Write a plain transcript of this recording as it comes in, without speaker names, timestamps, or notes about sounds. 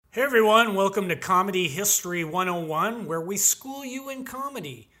Hey everyone, welcome to Comedy History 101, where we school you in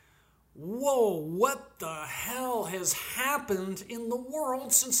comedy. Whoa, what the hell has happened in the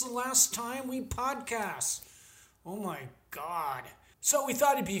world since the last time we podcast? Oh my god. So we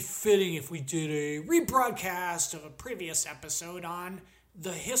thought it'd be fitting if we did a rebroadcast of a previous episode on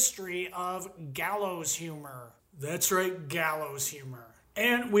the history of gallows humor. That's right, gallows humor.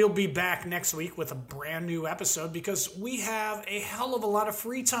 And we'll be back next week with a brand new episode because we have a hell of a lot of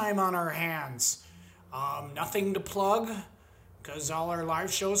free time on our hands. Nothing to plug because all our live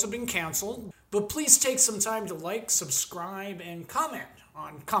shows have been canceled. But please take some time to like, subscribe, and comment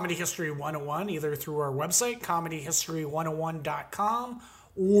on Comedy History 101, either through our website, comedyhistory101.com,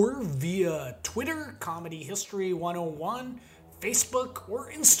 or via Twitter, Comedy History 101, Facebook,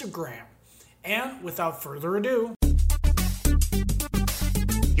 or Instagram. And without further ado...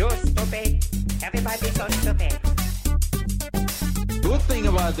 You're stupid. Everybody's so stupid. Good thing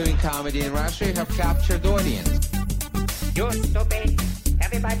about doing comedy in Russia, you have captured audience. You're stupid.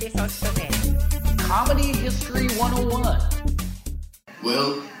 Everybody's so stupid. Comedy History 101.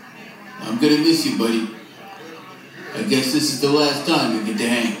 Well, I'm gonna miss you, buddy. I guess this is the last time we get to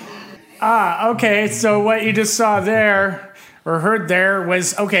hang. Okay, so what you just saw there... or heard there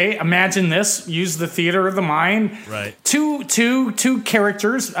was, okay, imagine this, use the theater of the mind. Right. Two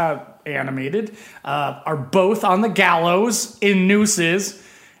characters, animated, are both on the gallows in nooses.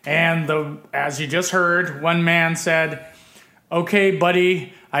 And as you just heard, one man said, okay,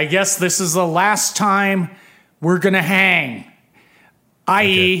 buddy, I guess this is the last time we're going to hang.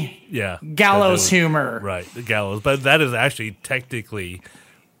 I.e., okay. Yeah, gallows humor. Right, the gallows. But that is actually technically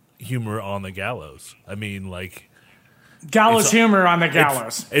humor on the gallows. I mean, like... Gallows humor on the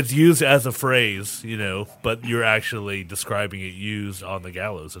gallows. It's used as a phrase, you know, but you're actually describing it used on the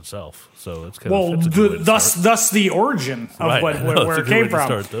gallows itself. So it's kind of thus the origin of where it came from.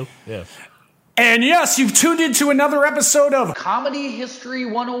 Start, though. Yeah. And yes, you've tuned into another episode of Comedy History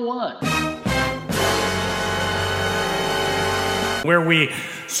 101. where we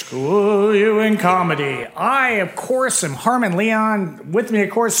school you in comedy. I, of course, am Harmon Leon. With me, of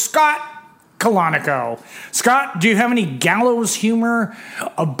course, Scott Kalanico. Scott, do you have any gallows humor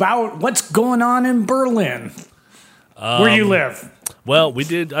about what's going on in Berlin, where you live? Well,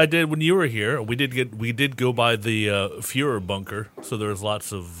 I did when you were here. We did go by the Fuhrer bunker, so there was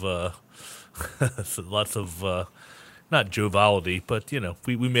lots of not joviality, but you know,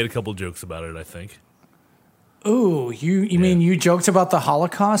 we made a couple jokes about it, I think. Ooh, you mean you joked about the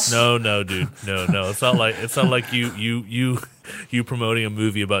Holocaust? No, dude. No. It's not like you promoting a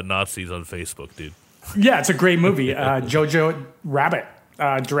movie about Nazis on Facebook, dude. Yeah, it's a great movie. Jojo Rabbit,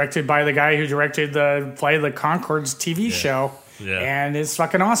 directed by the guy who directed the Flight of the Conchords TV show. Yeah. And it's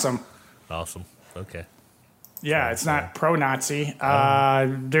fucking awesome. Awesome. Okay. Yeah, it's not pro-Nazi.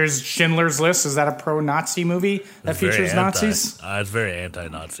 There's Schindler's List. Is that a pro-Nazi movie that features Nazis? It's very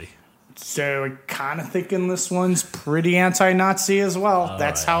anti-Nazi. So I'm kind of thinking this one's pretty anti-Nazi as well. All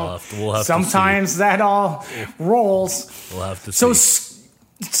That's right, how we'll have sometimes that all rolls. We'll have to see.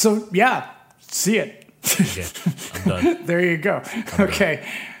 So yeah, see it. Okay, I'm done. There you go. Okay.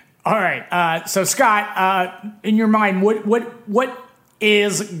 All right. So Scott, in your mind, what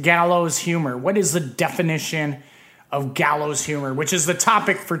is gallows humor? What is the definition of gallows humor, which is the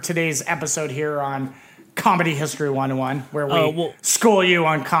topic for today's episode here on Comedy History 101, where we school you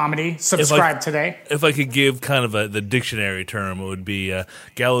on comedy. Subscribe today. If I could give kind of the dictionary term, it would be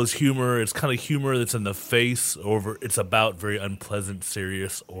gallows humor. It's kind of humor that's in the face, or it's about very unpleasant,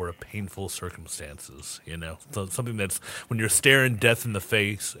 serious, or painful circumstances. You know, so something that's when you're staring death in the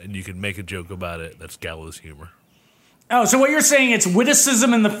face and you can make a joke about it. That's gallows humor. Oh, so what you're saying, it's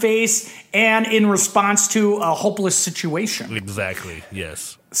witticism in the face and in response to a hopeless situation. Exactly.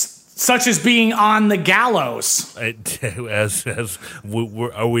 Yes. Such as being on the gallows. Are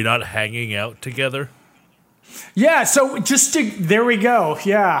we not hanging out together? Yeah, so there we go.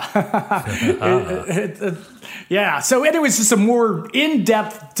 Yeah. Yeah, so anyways, just a more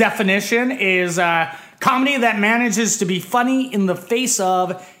in-depth definition is comedy that manages to be funny in the face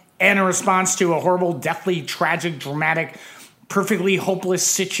of and in response to a horrible, deathly, tragic, dramatic, perfectly hopeless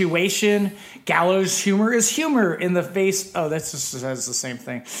situation. Gallows humor is humor in the face. Oh, that just says the same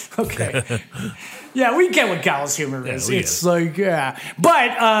thing. Okay. Yeah, we get what gallows humor is. It's like, yeah.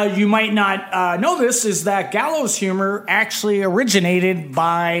 But you might not know this, is that gallows humor actually originated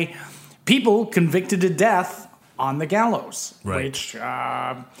by people convicted to death on the gallows, right. Which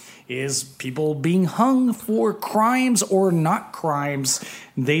is people being hung for crimes or not crimes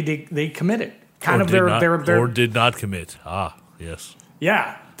they committed. Or did not commit. Ah, yes.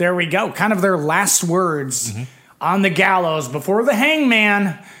 Yeah, there we go. Kind of their last words on the gallows before the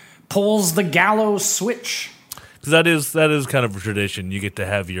hangman pulls the gallows switch. Because that is kind of a tradition. You get to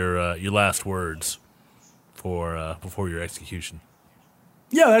have your last words for before your execution.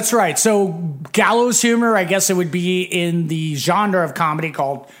 Yeah, that's right. So gallows humor, I guess it would be in the genre of comedy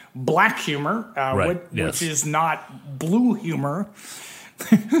called black humor, which is not blue humor.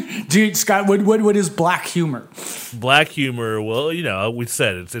 Dude, Scott, what is black humor? Black humor, well, you know, we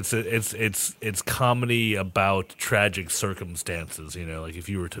said it's comedy about tragic circumstances. You know, like if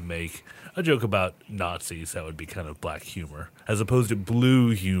you were to make a joke about Nazis, that would be kind of black humor, as opposed to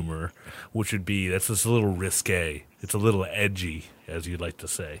blue humor, which would be that's just a little risque. It's a little edgy, as you'd like to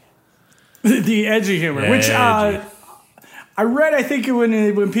say. The edgy humor, which I read, I think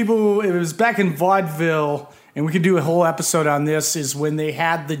when people, it was back in vaudeville, and we could do a whole episode on this, is when they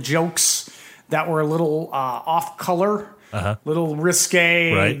had the jokes that were a little off color, little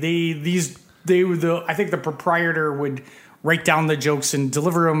risque. Right. I think the proprietor would write down the jokes and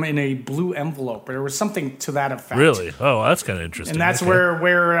deliver them in a blue envelope. There was something to that effect. Really? Oh, that's kind of interesting. And that's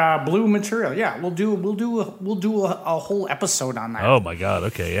where blue material. Yeah, we'll do a whole episode on that. Oh my God.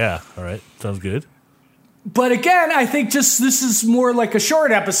 Okay. Yeah. All right. Sounds good. But again, I think this is more like a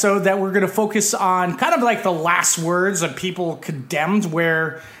short episode that we're going to focus on kind of like the last words of people condemned,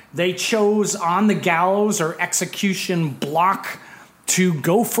 where they chose on the gallows or execution block to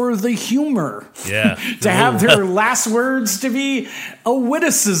go for the humor. Yeah. To have their last words to be a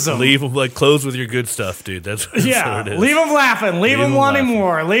witticism. Leave them, like, close with your good stuff, dude. That's what it is. Leave them laughing. Leave them wanting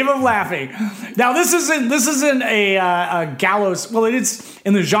more. Leave them laughing. Now, this isn't a gallows. Well, it is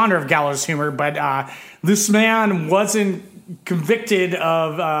in the genre of gallows humor, but this man wasn't convicted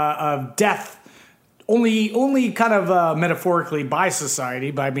of death. Only kind of metaphorically by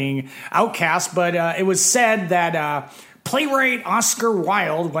society, by being outcast. But it was said that playwright Oscar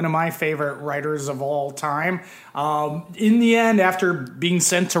Wilde, one of my favorite writers of all time, in the end, after being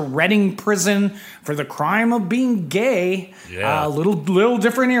sent to Reading Prison for the crime of being gay, little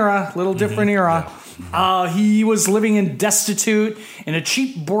different era, he was living in destitute in a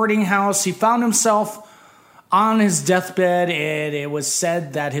cheap boarding house. He found himself on his deathbed, and it was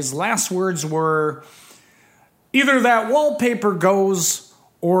said that his last words were, "Either that wallpaper goes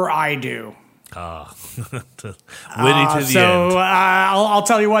or I do." Winnie to the end. So I'll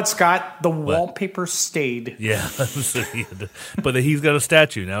tell you what, Scott, the wallpaper stayed. Yeah, but he's got a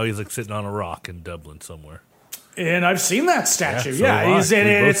statue now. He's like sitting on a rock in Dublin somewhere. And I've seen that statue. Yeah,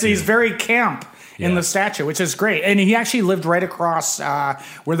 he's very camp in the statue, which is great. And he actually lived right across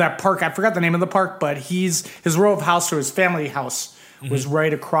where that park, I forgot the name of the park, but his row of house, or his family house, was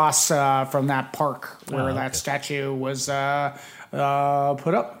right across from that park where that statue was put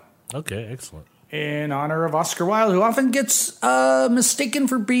up. Okay, excellent. In honor of Oscar Wilde, who often gets mistaken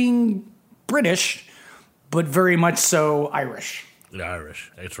for being British, but very much so Irish.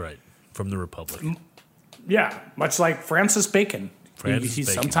 Irish, that's right. From the Republic. Yeah, much like Francis Bacon. He Bacon.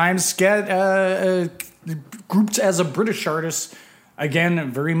 sometimes get grouped as a British artist.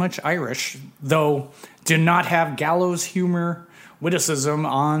 Again, very much Irish, though did not have gallows humor, witticism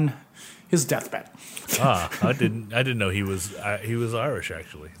on his deathbed. I didn't know he was Irish,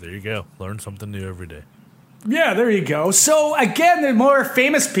 actually. There you go. Learn something new every day. Yeah, there you go. So again, the more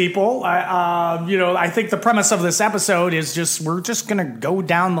famous people, I think the premise of this episode is we're just going to go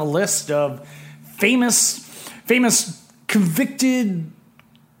down the list of famous convicted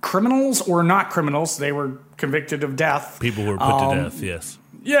criminals, or not criminals. They were convicted of death. People who were put to death, yes.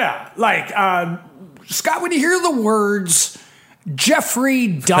 Yeah, like, Scott, when you hear the words Jeffrey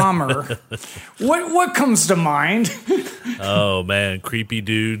Dahmer, what comes to mind? Oh, man, creepy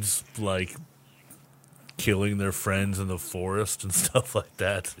dudes, like, killing their friends in the forest and stuff like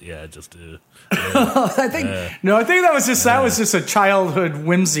that. Yeah, just... I think that was just a childhood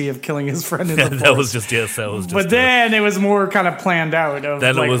whimsy of killing his friend in the forest. That was just. But then it was more kind of planned out of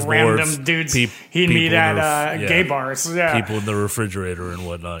then like it was random dudes he'd meet at gay bars. Yeah, people in the refrigerator and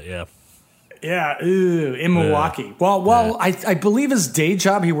whatnot. Yeah. Yeah, in Milwaukee. Well, I believe his day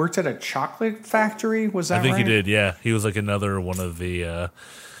job, he worked at a chocolate factory. Was that right? I think he did. Yeah, he was like another one of the.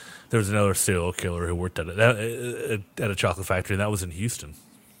 There was another serial killer who worked at a chocolate factory, and that was in Houston.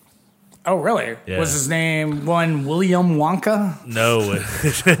 Oh, really? Yeah. Was his name William Wonka? No,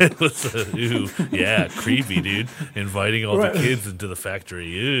 it was creepy dude, inviting all the kids into the factory.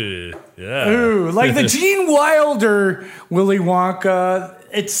 Ew, yeah. Ooh, like the Gene Wilder Willy Wonka.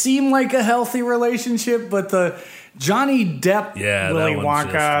 It seemed like a healthy relationship, but the Johnny Depp Willy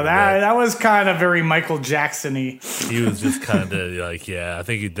Wonka, that was kind of very Michael Jackson-y. He was just kind of like, I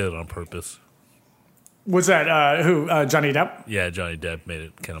think he did it on purpose. Was that who? Johnny Depp? Yeah, Johnny Depp made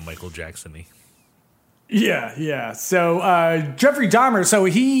it kind of Michael Jackson-y. Yeah. So Jeffrey Dahmer, so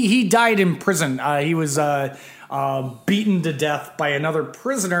he died in prison. He was beaten to death by another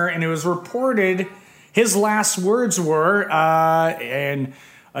prisoner, and it was reported his last words were, and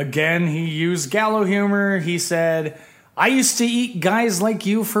again he used gallows humor. He said, "I used to eat guys like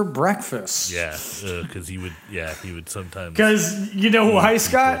you for breakfast." Yeah, because he would sometimes. Because you know why,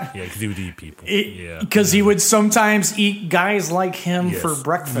 Scott? Yeah, because he would eat people. Because he would sometimes eat guys like him Yes, for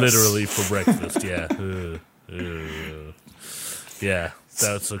breakfast. literally for breakfast. Yeah, yeah,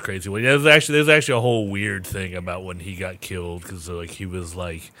 that's so crazy. Well, yeah, there's actually a whole weird thing about when he got killed because like he was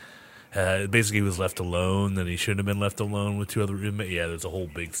like. Basically, he was left alone. Then he shouldn't have been left alone with two other roommates. Yeah, there's a whole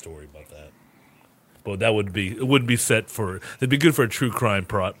big story about that. But that would be set for. It'd be good for a true crime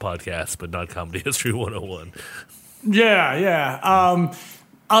podcast, but not Comedy History 101. Yeah.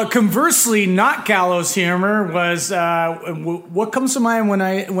 Conversely, not gallows humor was what comes to mind when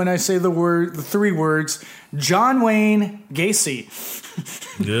I say the three words John Wayne Gacy.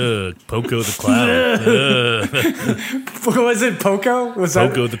 Poco the Clown. Was it Poco? Was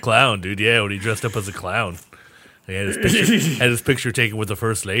Poco the Clown, dude? Yeah, when he dressed up as a clown, he had his picture taken with the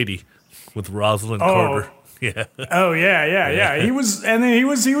first lady, with Rosalind Carter. Yeah. Oh yeah. He was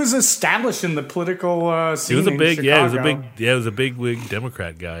established in the political scene. He was a big, in Chicago. He was a big wig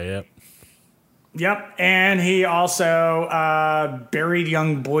Democrat guy. Yeah. Yep, and he also buried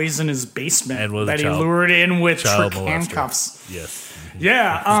young boys in his basement that he lured in with trick handcuffs. Yes.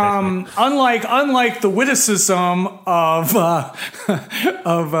 Yeah. Unlike the witticism of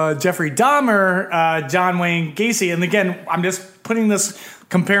Jeffrey Dahmer, John Wayne Gacy, and again, I'm just putting this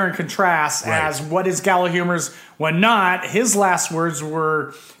compare and contrast as what is gallows humor's, what not. His last words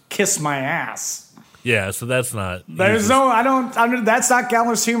were "kiss my ass." Yeah, so that's not. That's not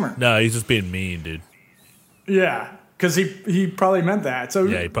gallows humor. No, he's just being mean, dude. Yeah, because he probably meant that. So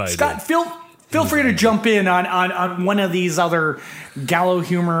yeah, he probably Scott, did. Feel free to jump in on one of these other gallows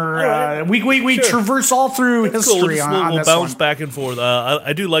humor. We traverse all through history cool. on we'll this bounce one. back and forth.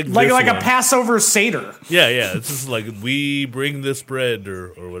 I do like a Passover Seder. Yeah. It's just like we bring this bread or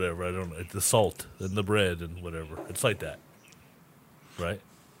whatever. I don't know, the salt and the bread and whatever. It's like that, right?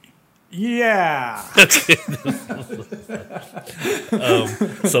 Yeah.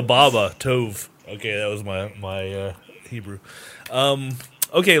 Sababa Tov. Okay, that was my Hebrew.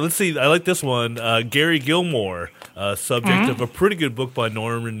 Okay, let's see. I like this one. Gary Gilmore, subject of a pretty good book by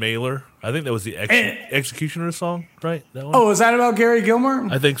Norman Mailer. I think that was the Executioner song, right? That one? Oh, is that about Gary Gilmore?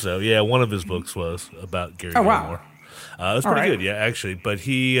 I think so. Yeah, one of his books was about Gary Gilmore. Wow. It was pretty good, yeah, actually. But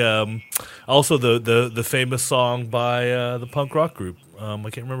he also the famous song by the punk rock group. I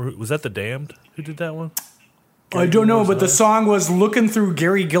can't remember was that The Damned who did that one? I don't know, but the song was "Looking Through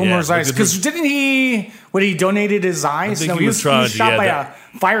Gary Gilmore's Eyes" because didn't he? He donated his eyes? No, he was shot by a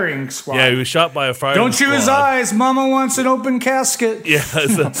firing squad. Yeah, he was shot by a firing squad. Don't shoot his eyes. Mama wants an open casket. Yeah,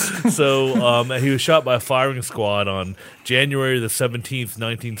 so he was shot by a firing squad on January the 17th,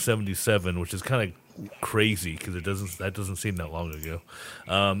 1977, which is kind of crazy because that doesn't seem that long ago.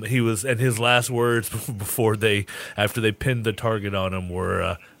 His last words after they pinned the target on him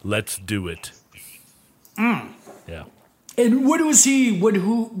were "Let's do it." Yeah. And what was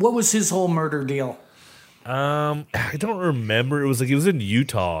his whole murder deal? I don't remember. It was he was in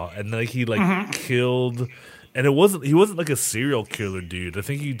Utah and he killed, and he wasn't like a serial killer dude. I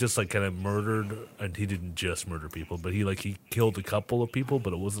think he just kind of murdered, and he didn't just murder people, but he killed a couple of people,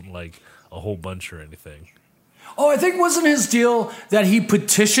 but it wasn't like a whole bunch or anything. Oh, I think wasn't his deal that he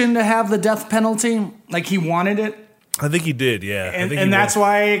petitioned to have the death penalty? Like he wanted it? I think he did, yeah. And that's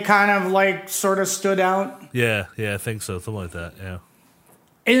why it kind of sort of stood out? Yeah, I think so. Something like that, yeah.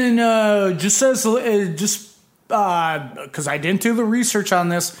 And because I didn't do the research on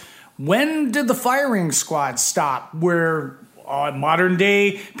this, when did the firing squad stop? Where modern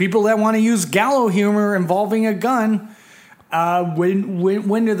day people that want to use gallows humor involving a gun,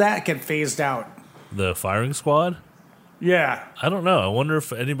 when did that get phased out? The firing squad? Yeah. I don't know. I wonder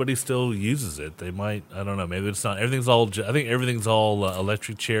if anybody still uses it. They might. I don't know. Maybe it's not. I think everything's all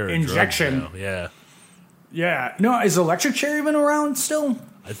electric chair injection. Drugs now. Yeah. Yeah. No, is electric chair even around still?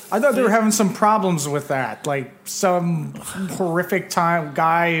 I thought they were having some problems with that. Like some horrific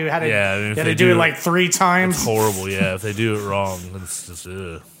guy who had to do it 3 times. It's horrible, yeah. If they do it wrong, it's just,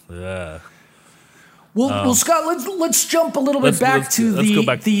 yeah. Well, Scott, let's jump a little bit back to let's go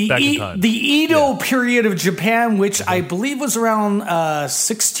back in time. the Edo period of Japan, which I believe was around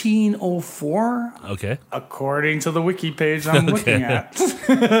 1604. Okay. According to the wiki page I'm looking at.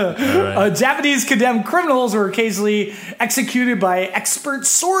 Right. Japanese condemned criminals were occasionally executed by expert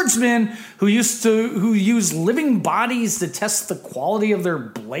swordsmen who used living bodies to test the quality of their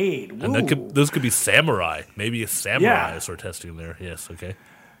blade. And those could be samurai. Maybe a samurai is sort of testing there. Yes, okay.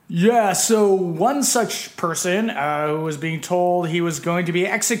 Yeah, so one such person who was being told he was going to be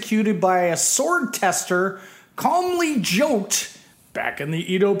executed by a sword tester calmly joked back in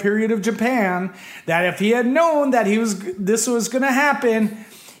the Edo period of Japan that if he had known that this was going to happen,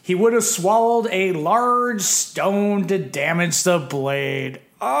 he would have swallowed a large stone to damage the blade.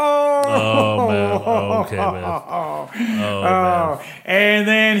 Oh man. Okay, man. Man. And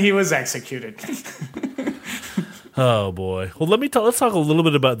then he was executed. Oh boy. Well, let's talk a little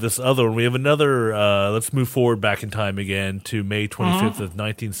bit about this other one. We have another. Let's move forward back in time again to May 25th of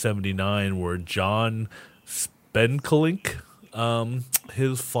 1979, where John Spenkelink,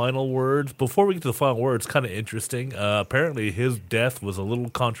 his final words. Before we get to the final words, kind of interesting. Apparently, his death was a little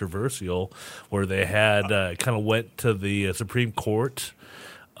controversial, where they had kind of went to the Supreme Court.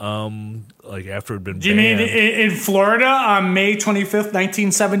 Like after it had been banned. Do you mean in Florida on May 25th,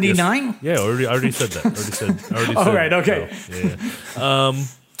 1979? Yes. Yeah, I already said that. All right, okay. So,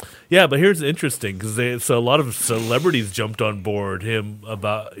 yeah, but here's interesting because so a lot of celebrities jumped on board him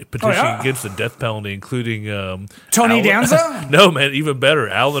about petitioning against the death penalty, including Tony Danza. No, man, even better,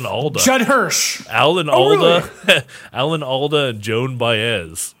 Alan Alda, Judd Hirsch, Alan Alda, really? Alan Alda, and Joan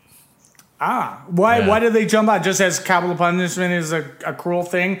Baez. Why did they jump out? Just as capital punishment is a cruel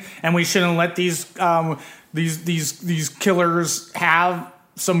thing, and we shouldn't let these killers have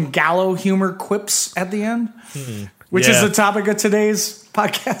some gallow humor quips at the end, which is the topic of today's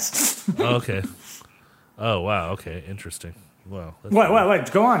podcast. Okay. Oh wow. Okay. Interesting. Wow.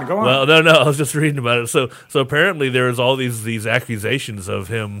 What? Go on. Well, no. I was just reading about it. So apparently there was all these accusations of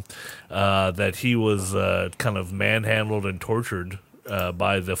him that he was kind of manhandled and tortured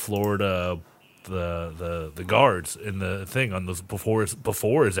by the Florida the guards in the thing on those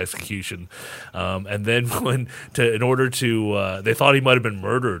before his execution, and then in order to they thought he might have been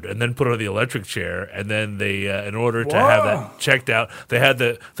murdered and then put on the electric chair, and then they in order to have that checked out, they had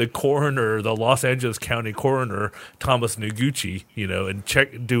the coroner, the Los Angeles County coroner Thomas Noguchi, and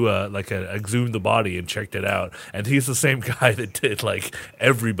exhumed the body and checked it out, and he's the same guy that did like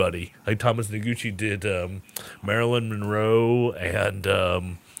everybody, like Thomas Noguchi did Marilyn Monroe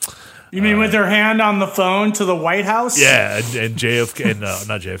and. You mean with their hand on the phone to the White House? Yeah, and JFK, and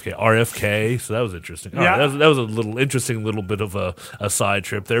not JFK, RFK. So that was interesting. Yeah. Right, that was a little bit of a side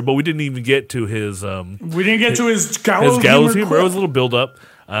trip there, but we didn't even get to his. We didn't get to his gallows humor. It was a little build up,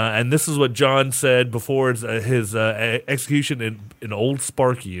 and this is what John said before his execution in Old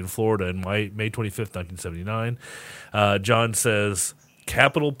Sparky in Florida in May 25th, 1979. John says,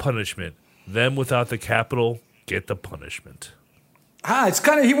 "Capital punishment. Them without the capital get the punishment." It's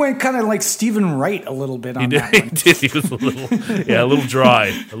he went kind of like Stephen Wright a little bit on that one. He did. He was a little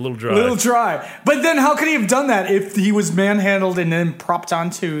dry. But then how could he have done that if he was manhandled and then propped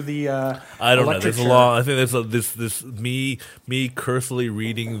onto the I don't know. electric There's chair? I think there's this me cursively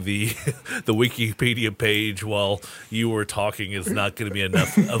reading the Wikipedia page while you were talking is not going to be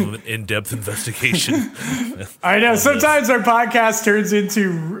enough of an in-depth investigation. I know. Sometimes our podcast turns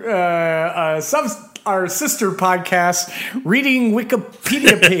into our sister podcast, reading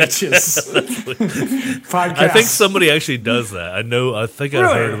Wikipedia pages. Podcast. I think somebody actually does that. I think I've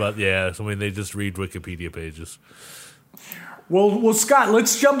Really? heard about. Yeah, they just read Wikipedia pages. Well, Scott,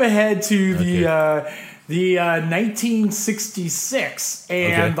 let's jump ahead to the 1966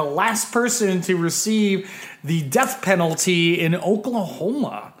 and the last person to receive the death penalty in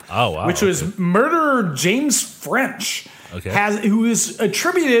Oklahoma. Oh, wow. Which was murderer James French. Okay. Who is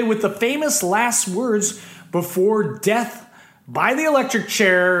attributed with the famous last words before death by the electric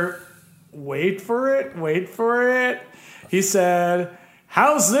chair. Wait for it. He said,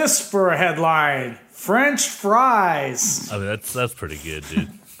 "How's this for a headline? French fries." I mean, that's pretty good, dude.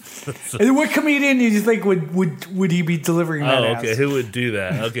 And what comedian do you think would he be delivering that as? Okay. Who would do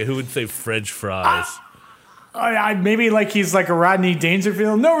that? Okay, who would say French fries? Maybe like he's like a Rodney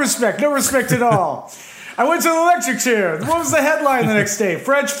Dangerfield. No respect at all. I went to the electric chair. What was the headline the next day?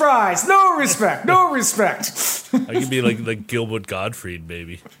 French fries. No respect. I could be like Gilbert Gottfried,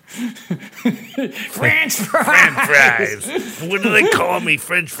 maybe. French fries. French fries. What do they call me?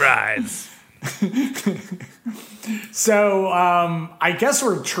 French fries. So I guess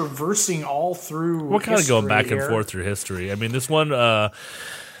we're traversing all through. We're kind of going back and here. forth through history. I mean, this one.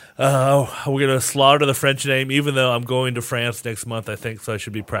 We're going to slaughter the French name, even though I'm going to France next month, I think, so I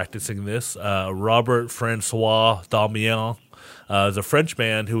should be practicing this. Robert Francois Damiens is a French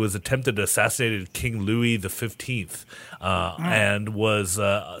man who was attempted to assassinate King Louis XV and was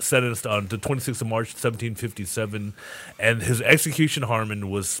sentenced on the 26th of March, 1757. And his execution, Harmon,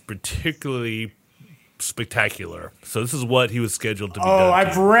 was particularly spectacular. So this is what he was scheduled to be done. Oh,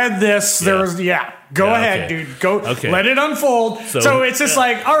 I've read this. Yeah. Go Yeah, ahead, okay. dude. Go. Okay. Let it unfold. So it's just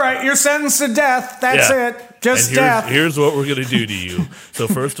like, all right, you're sentenced to death. That's Yeah. it. Just And death. here's what we're going to do to you. So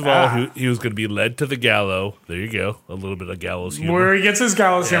first of all, he was going to be led to the gallows. There you go. A little bit of gallows humor. Where he gets his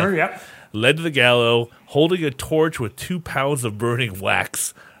gallows hammer. Yep. Led to the gallows, holding a torch with 2 pounds of burning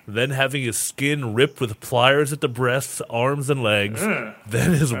wax, then having his skin ripped with pliers at the breasts, arms, and legs,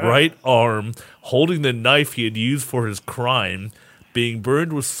 then his right arm holding the knife he had used for his crime, being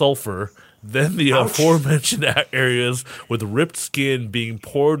burned with sulfur, then the aforementioned areas with ripped skin being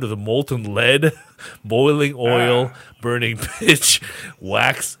poured with molten lead, boiling oil, burning pitch,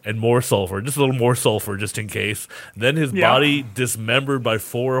 wax, and more sulfur. Just a little more sulfur, just in case. Then his body dismembered by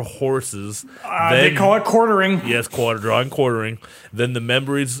 4 horses. They call it quartering. Yes, drawing quartering. Then the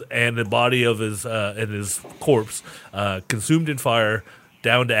members and the body of his and his corpse consumed in fire,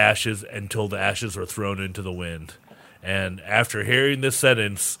 down to ashes until the ashes were thrown into the wind. And after hearing this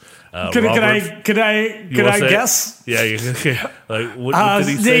sentence, Could I guess? Yeah. Like, what did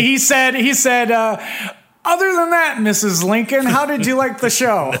he say? He said, other than that, Mrs. Lincoln, how did you like the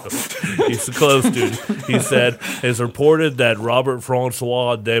show? He's close, dude. He said, it's reported that Robert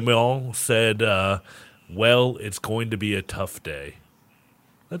Francois Damiens said, well, it's going to be a tough day.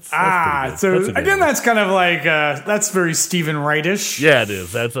 That's pretty good. So That's a good again, one. that's kind of like, that's very Stephen Wright-ish. Yeah, it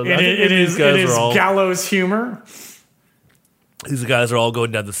is. I think It is all, gallows humor. these guys are all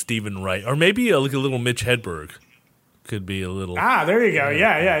going down the Stephen Wright. Or maybe like a little Mitch Hedberg. Could be a little. There you go.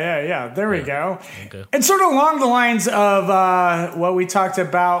 Yeah. There we go. Okay. And sort of along the lines of what we talked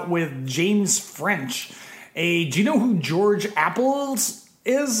about with James French. Do you know who George Apples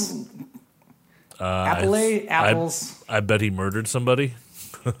is? Apples. I bet he murdered somebody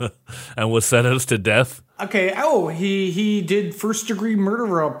and was sentenced to death. Okay. He did first-degree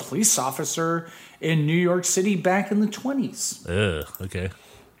murder of a police officer in New York City back in the 20s. Okay.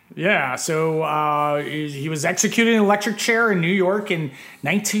 Yeah, so he was executed in an electric chair in New York in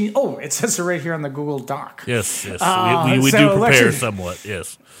it says it right here on the Google Doc. Yes. We so do prepare electric- somewhat,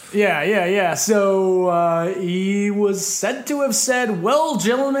 yes. Yeah. So he was said to have said, well,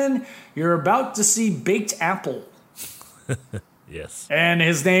 gentlemen, you're about to see baked apple. Yes. And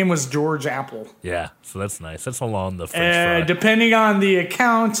his name was George Apple. Yeah, so that's nice. That's along the French fry. Depending on the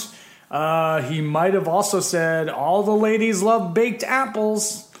account, he might have also said, all the ladies love baked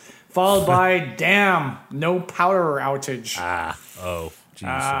apples, followed by, damn, no power outage. Oh, jeez.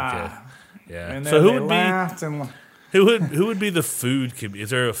 Okay. Yeah. And then So they laughed and... who would be the food? Is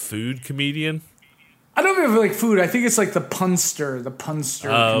there a food comedian? I don't know if like food. I think it's like the punster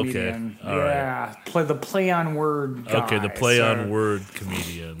Oh, okay. comedian. All Yeah, play on word guy. Okay, the play on word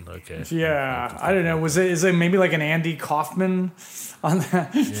comedian. Okay. Yeah, I don't know. Is it maybe like an Andy Kaufman on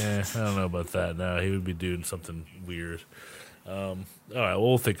that? Yeah, I don't know about that. No, he would be doing something weird. All right, well,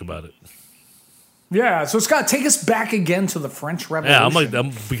 we'll think about it. Yeah. So Scott, take us back again to the French Revolution. Yeah,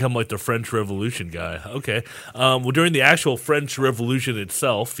 I'm become like the French Revolution guy. Okay. Well, during the actual French Revolution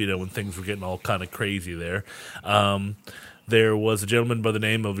itself, when things were getting all kind of crazy there was a gentleman by the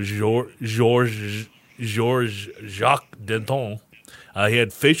name of Georges Jacques Danton. He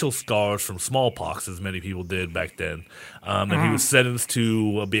had facial scars from smallpox, as many people did back then. And he was sentenced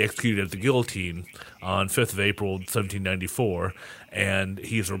to be executed at the guillotine on 5th of April, 1794. And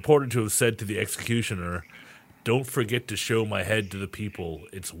he's reported to have said to the executioner, "Don't forget to show my head to the people.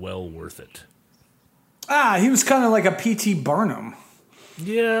 It's well worth it." He was kind of like a P.T. Barnum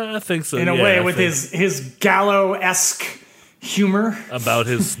Yeah, I think so. in a way, with his Gallo-esque humor. about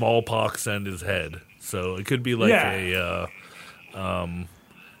his smallpox and his head. So it could be like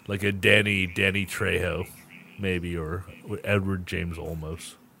like a Danny Trejo, maybe, or Edward James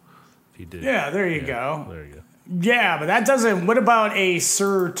Olmos. If he did. Yeah, there you go. There you go. Yeah, but that doesn't. What about a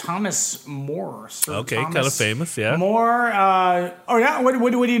Sir Thomas More? Okay, kind of famous, yeah. More. What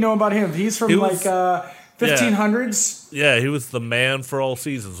do you know about him? He's from He was- 1500s. Yeah, he was the man for all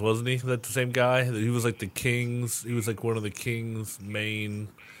seasons, wasn't he? Is that the same guy? He was like the king's. He was like one of the king's main.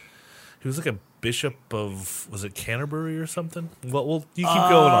 He was like a bishop of, was it Canterbury or something? Well, you keep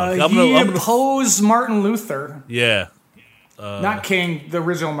going on. He opposed Martin Luther, Yeah, not King, the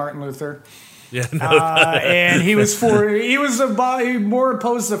original Martin Luther. yeah. No, And he was more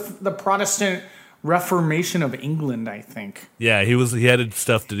opposed to the Protestant Reformation of England, I think. Yeah, he had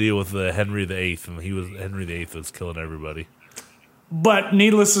stuff to deal with Henry VIII, and Henry VIII was killing everybody. But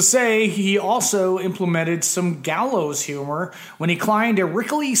needless to say, he also implemented some gallows humor when he climbed a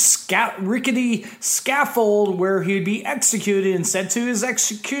rickety scaffold where he'd be executed and said to his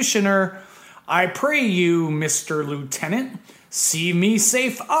executioner, "I pray you, Mr. Lieutenant, see me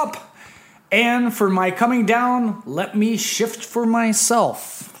safe up, and for my coming down, let me shift for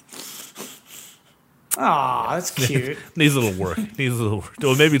myself." Aw, that's cute. Needs a little work.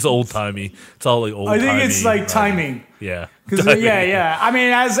 Well, maybe it's old timey. It's all like old. I think it's like timing. Yeah. Yeah. I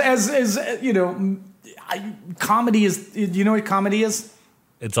mean, as you know, comedy is. You know what comedy is?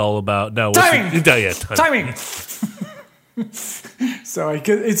 It's all about timing. Timing. So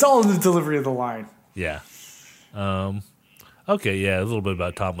it's all in the delivery of the line. Yeah. Okay. Yeah. A little bit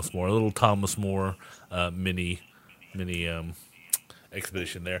about Thomas More. A little Thomas More mini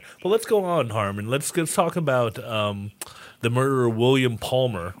expedition there. But let's go on, Harmon. Let's talk about the murderer William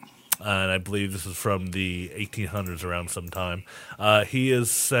Palmer. And I believe this is from the 1800s around sometime. He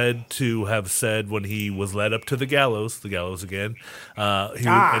is said to have said when he was led up to the gallows again,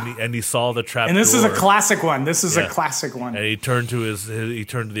 and he saw the trap. And this door, is a classic one. A classic one. And he turned to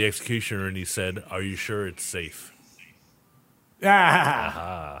the executioner and he said, "Are you sure it's safe?"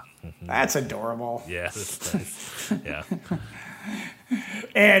 That's adorable. Yeah, that's nice. Yeah.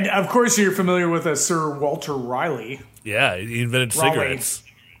 And of course, you're familiar with Sir Walter Raleigh. Yeah, he invented cigarettes.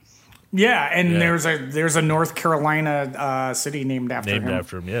 Yeah, and there's a North Carolina city named after him. Named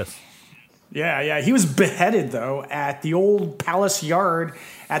after him, yes. Yeah. He was beheaded, though, at the Old Palace Yard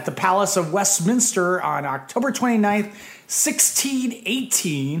at the Palace of Westminster on October 29th,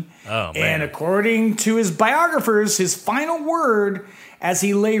 1618. Oh, man. And according to his biographers, his final word as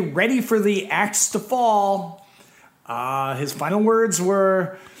he lay ready for the axe to fall, his final words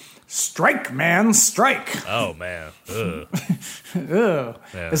were, "Strike, man, strike." Oh, man. Ugh. Ugh.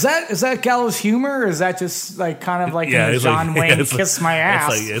 Yeah. Is that gallows humor, or is that just like kind of like in the John Wayne "Kiss My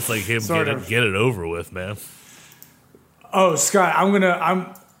Ass"? It's like him get it over with, man. Oh, Scott, I'm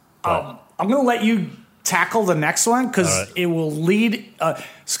gonna let you tackle the next one because it will lead.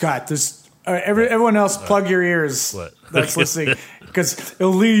 Scott, this everyone else, plug your ears. What? That's listening, because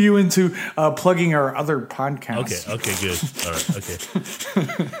it'll lead you into plugging our other podcasts. Okay, good. All right, okay.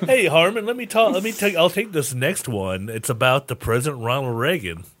 Hey, Harmon, I'll take this next one. It's about the President Ronald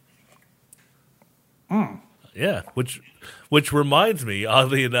Reagan. Yeah, which reminds me,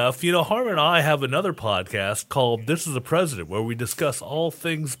 oddly enough, Harmon and I have another podcast called "This Is a President," where we discuss all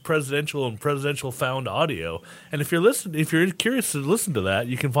things presidential and presidential found audio. And if you're curious to listen to that,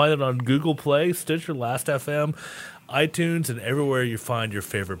 you can find it on Google Play, Stitcher, Last.fm, iTunes, and everywhere you find your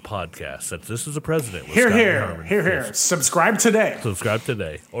favorite podcasts. That's "This Is a President." With Scott and Harmon. Here. Subscribe today.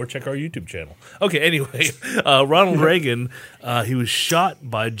 Or check our YouTube channel. Okay, anyway, Ronald Reagan, he was shot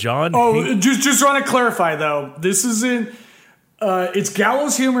by John. Just want to clarify though, this isn't. It's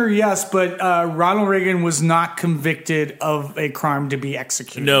gallows humor, yes, but Ronald Reagan was not convicted of a crime to be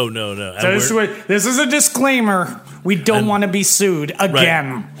executed. No. So this is a disclaimer. We don't want to be sued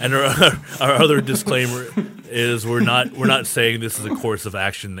again. Right. And our other disclaimer is we're not saying this is a course of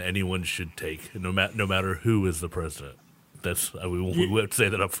action that anyone should take, no matter who is the president. That's we would say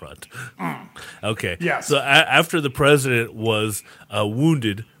that up front. Okay. Yes. So after the president was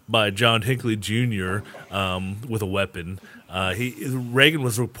wounded by John Hinckley Jr. With a weapon, Reagan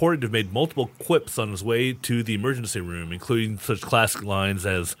was reported to have made multiple quips on his way to the emergency room, including such classic lines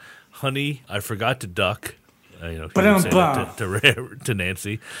as, "Honey, I forgot to duck." He would say that to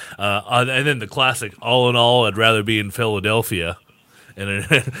Nancy. And then the classic, "All in all, I'd rather be in Philadelphia." And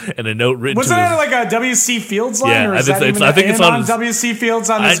a note written. Wasn't that like a W.C. Fields line? Yeah, or is I think it's on W.C. Fields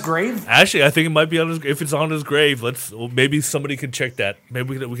on his grave. Actually, I think it might be on his. If it's on his grave, maybe somebody could check that.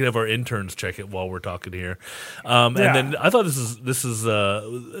 Maybe we can have our interns check it while we're talking here. And then I thought this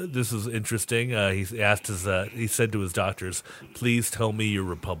is interesting. He said to his doctors, "Please tell me you're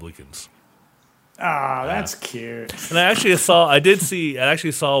Republicans." Ah, that's cute. And I actually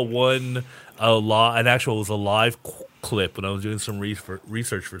saw one it was a live clip when I was doing some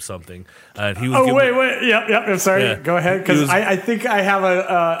research for something, and he was. Wait! Yep. I'm sorry. Yeah. Go ahead, because I think I have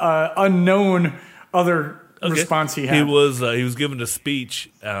a unknown other response he had. He was given a speech.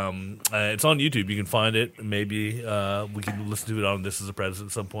 It's on YouTube. You can find it. Maybe we can listen to it on "This Is a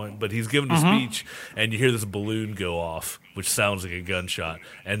President" at some point. But he's given a speech, and you hear this balloon go off, which sounds like a gunshot.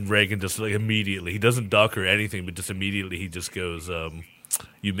 And Reagan just immediately, he doesn't duck or anything, but just immediately he just goes,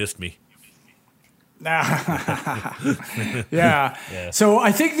 "You missed me." Yeah. So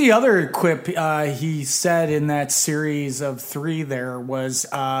I think the other quip he said in that series of 3 there was,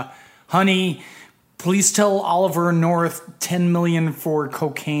 "Honey, Please tell Oliver North $10 million for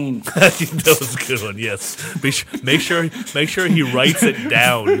cocaine. That was a good one. Yes, make sure he writes it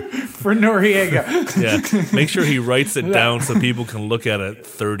down For Noriega. Yeah, make sure he writes it down so people can look at it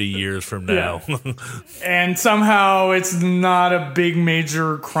 30 years from now. And somehow it's not a big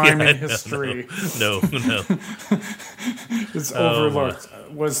major crime in history. No. It's overlooked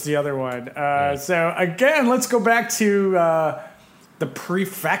was the other one. So again, let's go back to the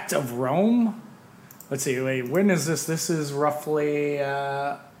prefect of Rome. Let's see. Wait, when is this? This is roughly.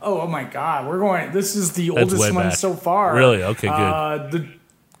 Oh my God, we're going. This is the That's oldest way one back. so far. Really? Okay, good. The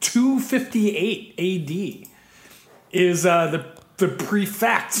 258 AD is the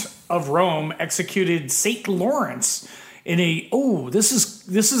prefect of Rome executed Saint Lawrence in a. Oh, this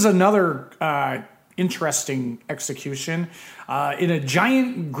is another interesting execution in a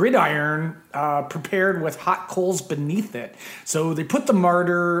giant gridiron prepared with hot coals beneath it. So they put the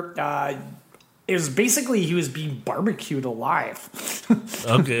martyr. It was basically he was being barbecued alive.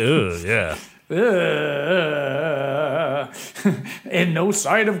 Okay, yeah. And no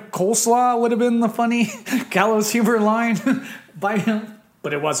side of coleslaw would have been the funny gallows humor line by him.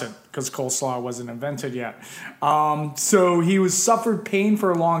 But it wasn't, because coleslaw wasn't invented yet. So he was suffered pain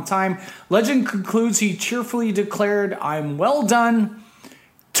for a long time. Legend concludes he cheerfully declared, "I'm well done.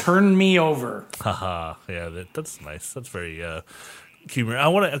 Turn me over." Haha. Yeah, that's nice. That's very humor.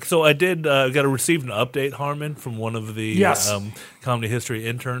 I did got to receive an update, Harmon, from one of the Yes. comedy history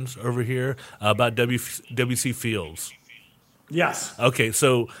interns over here about W.C. Fields. Yes. Okay,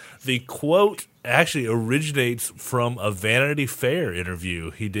 so the quote actually originates from a Vanity Fair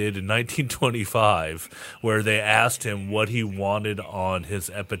interview he did in 1925, where they asked him what he wanted on his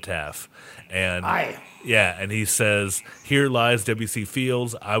epitaph, and and he says, "Here lies W.C.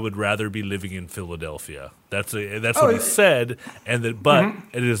 Fields. I would rather be living in Philadelphia." That's what he said, and but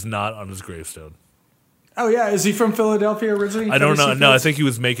it is not on his gravestone. Oh yeah, is he from Philadelphia originally? I don't know. W.C. No, I Fields? think he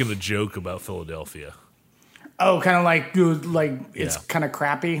was making a joke about Philadelphia. Oh, kind of like it's kind of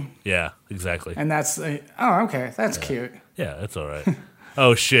crappy, Yeah, exactly. and that's okay. That's cute. Yeah, that's all right.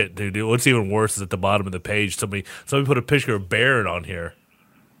 Oh shit, dude! What's even worse is at the bottom of the page, somebody put a picture of Barron on here.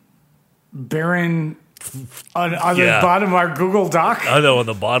 Barron on the bottom of our Google Doc. I know, on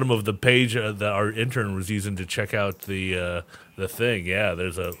the bottom of the page that our intern was using to check out the thing. Yeah,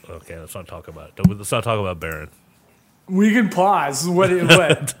 there's a. Okay, let's not talk about it. Let's not talk about Barron. We can pause. What?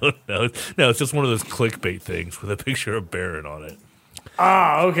 No, it's just one of those clickbait things with a picture of Barron on it.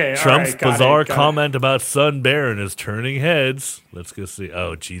 Ah, okay. Trump's all right, got bizarre it. comment about son Barron is turning heads. Let's go see.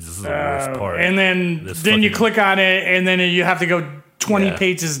 Oh, Jesus, this is the worst part. And then This you fucking- click on it, and then you have to go 20 Yeah.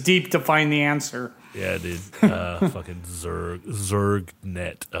 pages deep to find the answer. Yeah, dude. Fucking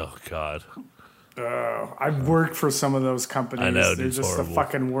ZergNet. Oh, God. I've worked for some of those companies. I know, They're dude, it's just horrible. the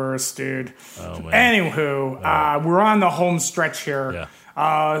fucking worst, dude. Oh, man. Anywho, we're on the home stretch here.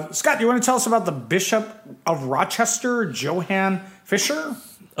 Yeah. Scott, do you want to tell us about the Bishop of Rochester, Johann Fisher?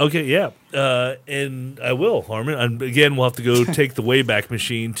 Okay, yeah. And I will, Harmon. And again, we'll have to go take the Wayback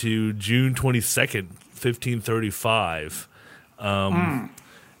Machine to June 22nd, 1535.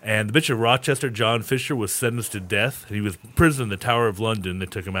 And the Bishop of Rochester, John Fisher, was sentenced to death. He was imprisoned in the Tower of London. They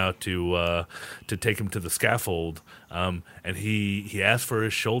took him out to take him to the scaffold. And he asked for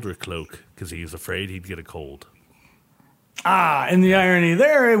his shoulder cloak because he was afraid he'd get a cold. And the irony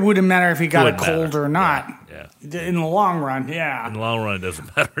there, it wouldn't matter if he got a Wouldn't cold matter. or not. Yeah. In the long run, yeah. In the long run, it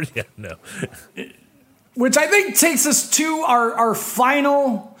doesn't matter. Yeah, no. Which I think takes us to our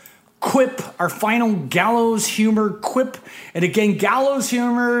final quip, our final gallows humor quip. And again, gallows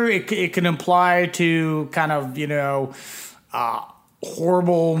humor, it can apply to kind of,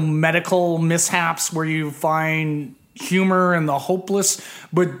 horrible medical mishaps where you find humor in the hopeless.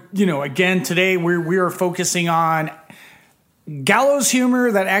 But, again, today we are focusing on gallows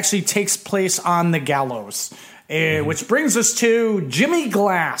humor that actually takes place on the gallows. Which brings us to Jimmy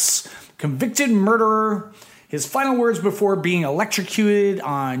Glass, convicted murderer. His final words before being electrocuted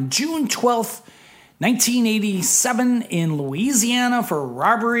on June 12th, 1987 in Louisiana for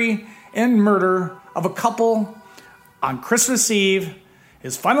robbery and murder of a couple on Christmas Eve.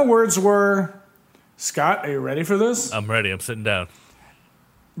 His final words were, Scott, are you ready for this? I'm ready. I'm sitting down.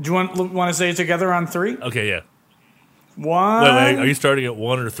 Do you want to say it together on three? Okay, yeah. One. Wait, are you starting at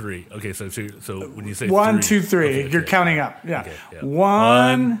 1 or 3? Okay, so when you say 1, 3, 2, 3. okay, You're okay. counting up. Yeah. Okay, yeah.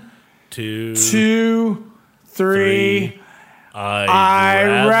 1, 2, 2, 3.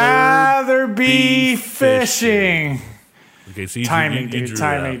 I'd rather be fishing. Okay, so you Timing, you dude. drew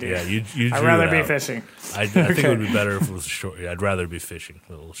Timing, out. dude. Yeah, you drew I'd rather be out. fishing. I think it would be better if it was short. Yeah, I'd rather be fishing.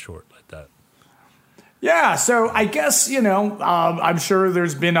 A little short like that. Yeah, so I guess, I'm sure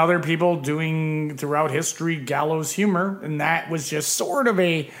there's been other people doing throughout history gallows humor, and that was just sort of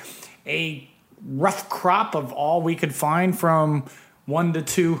a rough crop of all we could find from 1 to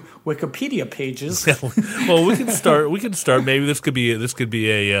 2 Wikipedia pages. Well, we can start. Maybe this could be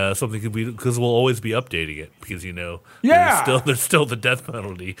a something because we'll always be updating it because there's still the death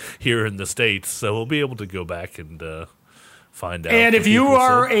penalty here in the States, so we'll be able to go back and find out. And if you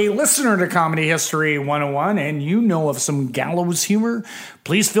are a listener to Comedy History 101 and you know of some gallows humor,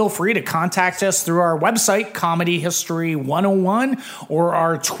 please feel free to contact us through our website, Comedy History 101, or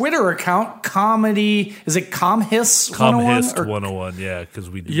our Twitter account, is it Comhist 101? Comhist 101, yeah, because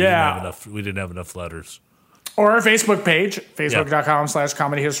we didn't have enough letters. Or our Facebook page,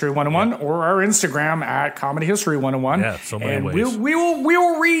 facebook.com/comedyhistory101, or our Instagram at comedyhistory101. Yeah, so many ways. We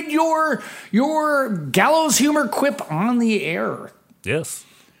will read your gallows humor quip on the air. Yes,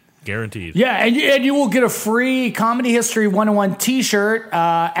 guaranteed. Yeah, and you will get a free Comedy History 101 T-shirt,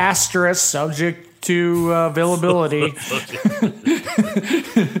 asterisk, subject to availability.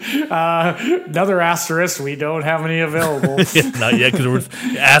 Another asterisk, we don't have any available. Not yet, because we're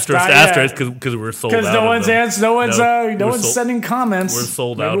asterisk because we're sold out. Because no one's sending comments. We're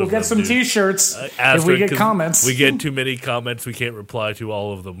sold Maybe out. We'll get some T-shirts if we get comments. We get too many comments. We can't reply to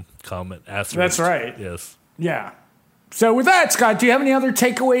all of them. Comment asterisk. That's right. Yes. Yeah. So with that, Scott, do you have any other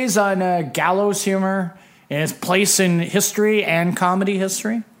takeaways on gallows humor and its place in history and comedy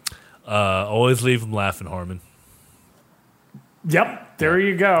history? Always leave them laughing, Harmon. Yep, there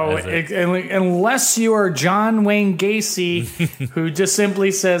you go. Unless you are John Wayne Gacy, who just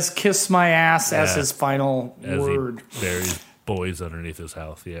simply says "kiss my ass" as his final word. He buries boys underneath his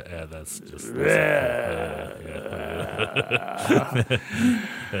house. Yeah, that's just.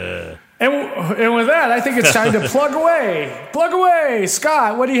 And with that, I think it's time to plug away. Plug away.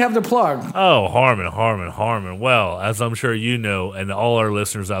 Scott, what do you have to plug? Oh, Harmon. Well, as I'm sure you know, and all our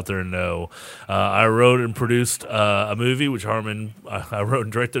listeners out there know, I wrote and produced a movie, I wrote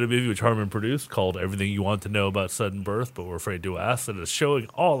and directed a movie which Harmon produced called Everything You Want to Know About Sudden Birth, But We're Afraid to Ask, that is showing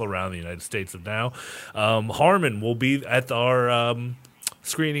all around the United States of now. Harmon will be at our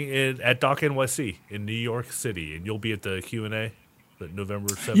screening at Doc NYC in New York City, and you'll be at the Q&A.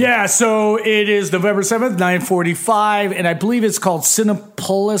 November 7th? Yeah, so it is November 7th, 9:45, and I believe it's called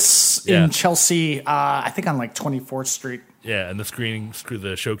Cinepolis in Chelsea, I think on 24th Street. Yeah, and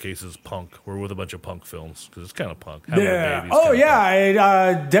the showcase is punk. We're with a bunch of punk films because it's kind of punk. Yeah.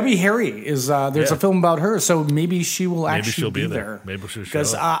 Debbie Harry is. There's a film about her, so maybe she will actually be there. Maybe she'll show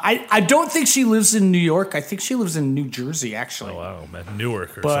because I don't think she lives in New York. I think she lives in New Jersey, actually. Oh wow, man.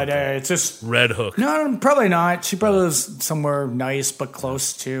 Newark or something. But it's just Red Hook. No, probably not. She probably lives somewhere nice but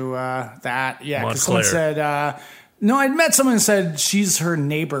close to that. Yeah, because someone said. No, I'd met someone who said she's her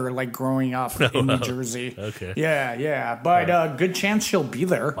neighbor, growing up in New Jersey. Okay. Yeah. But good chance she'll be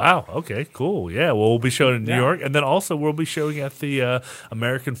there. Wow. Okay, cool. Yeah, well, we'll be showing in New York. And then also we'll be showing at the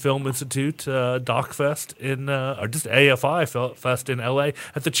American Film Institute Doc Fest or just AFI Fest in L.A.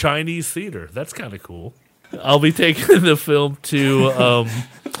 at the Chinese Theater. That's kind of cool. I'll be taking the film to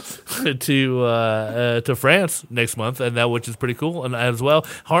France next month, which is pretty cool. And as well,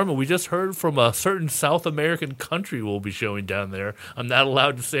 Harmon, we just heard from a certain South American country we'll be showing down there. I'm not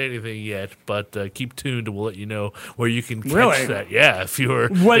allowed to say anything yet, but keep tuned and we'll let you know where you can catch that. Yeah,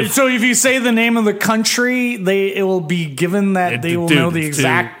 so if you say the name of the country, it will be given that they will know the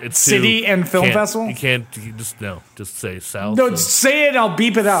exact city and film festival. You just say South. No, say it. I'll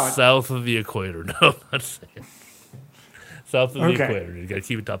beep it out. South of the equator. No, I'm not saying. South of the equator. You got to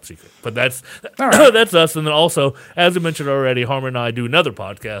keep it top secret. But that's that's us. And then also, as I mentioned already, Harmon and I do another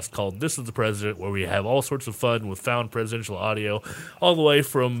podcast called This is the President, where we have all sorts of fun with found presidential audio, all the way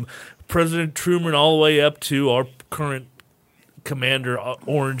from President Truman all the way up to our current Commander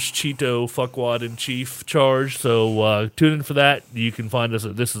Orange Cheeto fuckwad in chief charge. So tune in for that. You can find us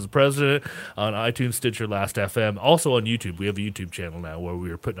at This is the President on iTunes, Stitcher, Last.fm. Also on YouTube. We have a YouTube channel now where we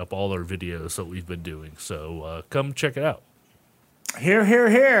are putting up all our videos that we've been doing. So come check it out. Hear, hear,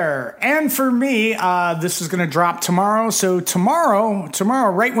 hear. And for me, this is going to drop tomorrow. So tomorrow,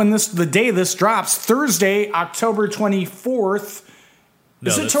 right when the day this drops, Thursday, October 24th.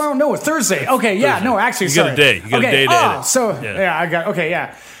 Is it tomorrow? No, Thursday. Okay, yeah, Thursday. No, actually, you got a day. You got a day to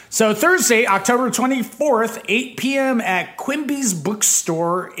edit. So Thursday, October 24th, 8 p.m. at Quimby's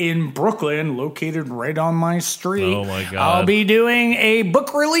Bookstore in Brooklyn, located right on my street. Oh, my God. I'll be doing a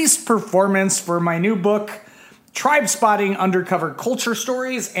book release performance for my new book, Tribe Spotting Undercover Culture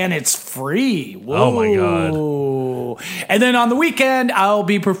Stories, and it's free. Whoa. Oh, my God. And then on the weekend, I'll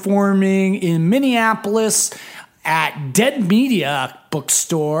be performing in Minneapolis at Dead Media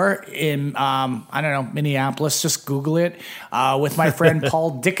Bookstore in, Minneapolis. Just Google it. With my friend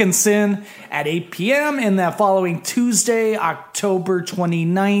Paul Dickinson at 8 p.m. And that following Tuesday, October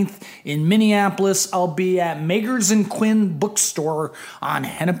 29th in Minneapolis, I'll be at Magers and Quinn Bookstore on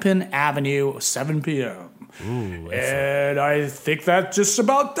Hennepin Avenue, 7 p.m. Ooh, and I think that just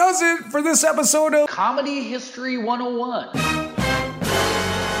about does it for this episode of Comedy History 101.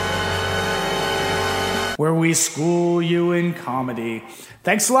 where we school you in comedy.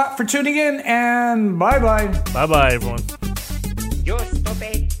 Thanks a lot for tuning in, and bye-bye. Bye-bye, everyone. You're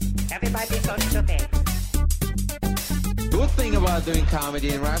stupid. Everybody's so stupid. Good thing about doing comedy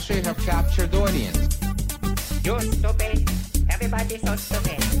in Russia, you have captured audience. You're stupid. Everybody's so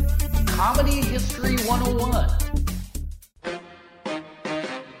stupid. Comedy History 101.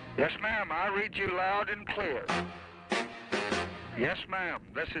 Yes, ma'am, I read you loud and clear. Yes, ma'am,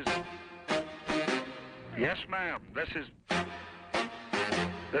 this is... Yes, ma'am, this is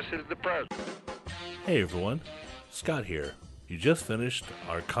the president. Hey, everyone. Scott here. You just finished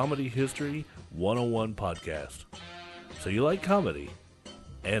our Comedy History 101 podcast. So you like comedy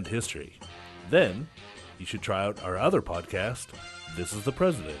and history. Then you should try out our other podcast, This is the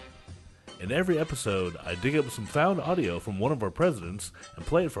President. In every episode, I dig up some found audio from one of our presidents and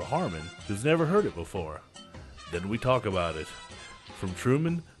play it for Harmon, who's never heard it before. Then we talk about it. From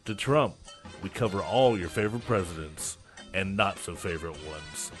Truman to Trump, we cover all your favorite presidents and not so favorite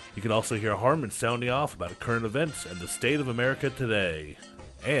ones. You can also hear Harmon sounding off about current events and the state of America today.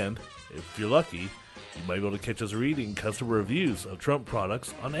 And, if you're lucky, you might be able to catch us reading customer reviews of Trump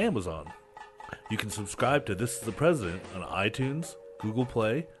products on Amazon. You can subscribe to This is the President on iTunes, Google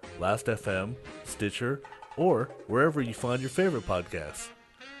Play, Last.fm, Stitcher, or wherever you find your favorite podcasts.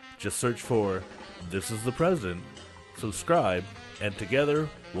 Just search for This is the President, subscribe, and together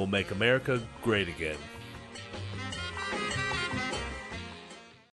we'll make America great again.